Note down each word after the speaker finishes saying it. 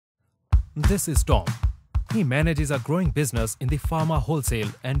This is Tom. He manages a growing business in the pharma wholesale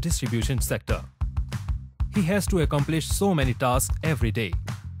and distribution sector. He has to accomplish so many tasks every day,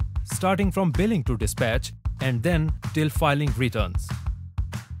 starting from billing to dispatch and then till filing returns.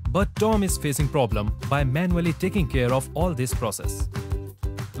 But Tom is facing problem by manually taking care of all this process.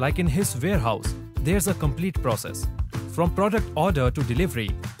 Like in his warehouse, there's a complete process, from product order to delivery,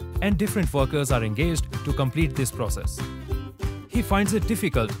 and different workers are engaged to complete this process. He finds it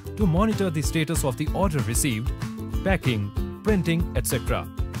difficult to monitor the status of the order received, packing, printing, etc.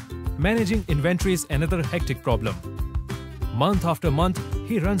 Managing inventory is another hectic problem. Month after month,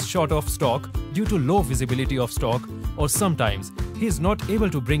 he runs short of stock due to low visibility of stock, or sometimes he is not able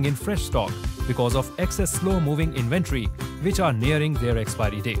to bring in fresh stock because of excess slow-moving inventory which are nearing their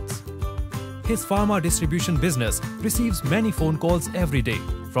expiry dates. His pharma distribution business receives many phone calls every day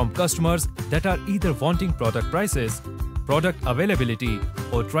from customers that are either wanting product prices, product availability,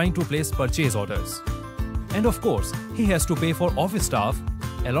 or trying to place purchase orders. And of course, he has to pay for office staff,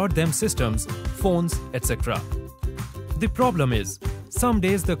 allot them systems, phones, etc. The problem is, some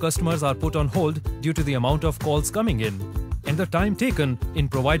days the customers are put on hold due to the amount of calls coming in and the time taken in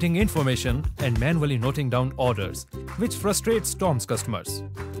providing information and manually noting down orders, which frustrates Tom's customers.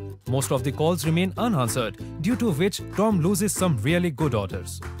 Most of the calls remain unanswered, due to which Tom loses some really good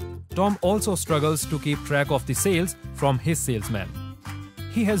orders. Tom also struggles to keep track of the sales from his salesmen.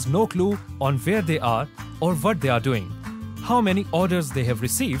 He has no clue on where they are or what they are doing, how many orders they have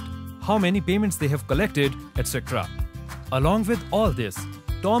received, how many payments they have collected, etc. Along with all this,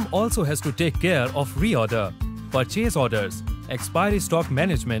 Tom also has to take care of reorder, purchase orders, expiry stock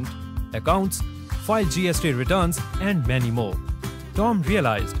management, accounts, file GST returns, and many more. Tom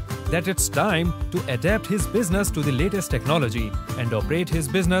realized that it's time to adapt his business to the latest technology and operate his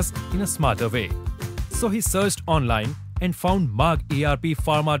business in a smarter way. So he searched online and found Marg Erp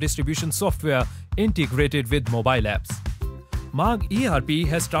pharma distribution software integrated with mobile apps. Marg Erp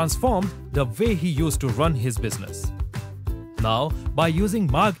has transformed the way he used to run his business. Now, by using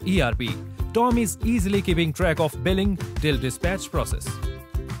Marg Erp, Tom is easily keeping track of billing till dispatch process.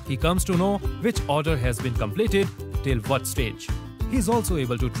 He comes to know which order has been completed till what stage. He is also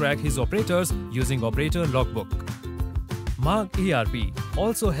able to track his operators using operator logbook. Marg Erp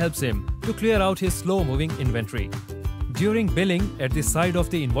also helps him to clear out his slow-moving inventory. During billing at the side of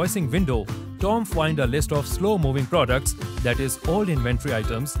the invoicing window, Tom finds a list of slow-moving products, that is old inventory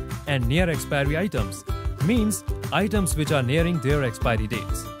items, and near expiry items, means items which are nearing their expiry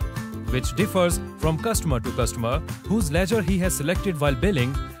dates, which differs from customer to customer whose ledger he has selected while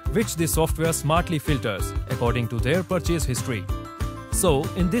billing, which the software smartly filters according to their purchase history. So,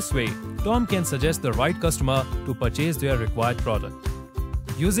 in this way, Tom can suggest the right customer to purchase their required product.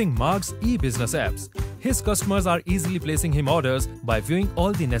 Using Marg's e-business apps, his customers are easily placing him orders by viewing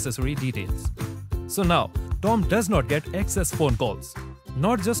all the necessary details. So now, Tom does not get excess phone calls.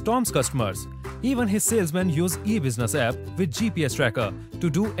 Not just Tom's customers, even his salesmen use e-business app with GPS tracker to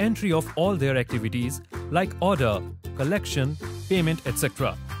do entry of all their activities like order, collection, payment,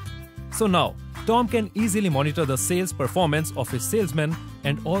 etc. So now, Tom can easily monitor the sales performance of his salesmen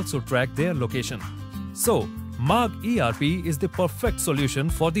and also track their location. So, Marg Erp is the perfect solution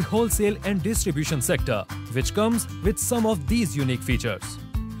for the wholesale and distribution sector, which comes with some of these unique features.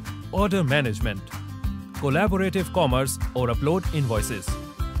 Order management, collaborative commerce or upload invoices,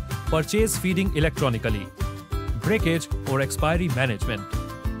 purchase feeding electronically, breakage or expiry management,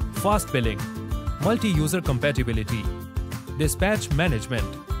 fast billing, multi-user compatibility, dispatch management,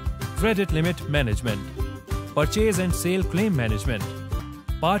 credit limit management, purchase and sale claim management,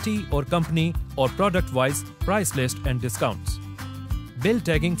 party or company or product-wise price list and discounts, bill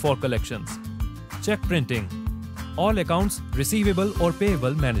tagging for collections, check printing, all accounts receivable or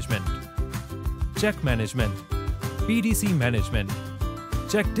payable management, check management, PDC management,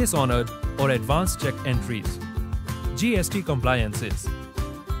 check dishonored or advanced check entries, GST compliances,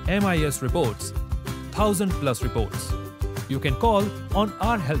 MIS reports, 1000+ reports. You can call on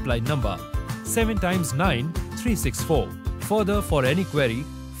our helpline number 7x9 364. Further, for any query,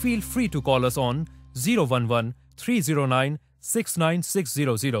 feel free to call us on 011 309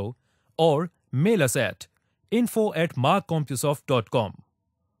 69600 or mail us at info@margcompusoft.com.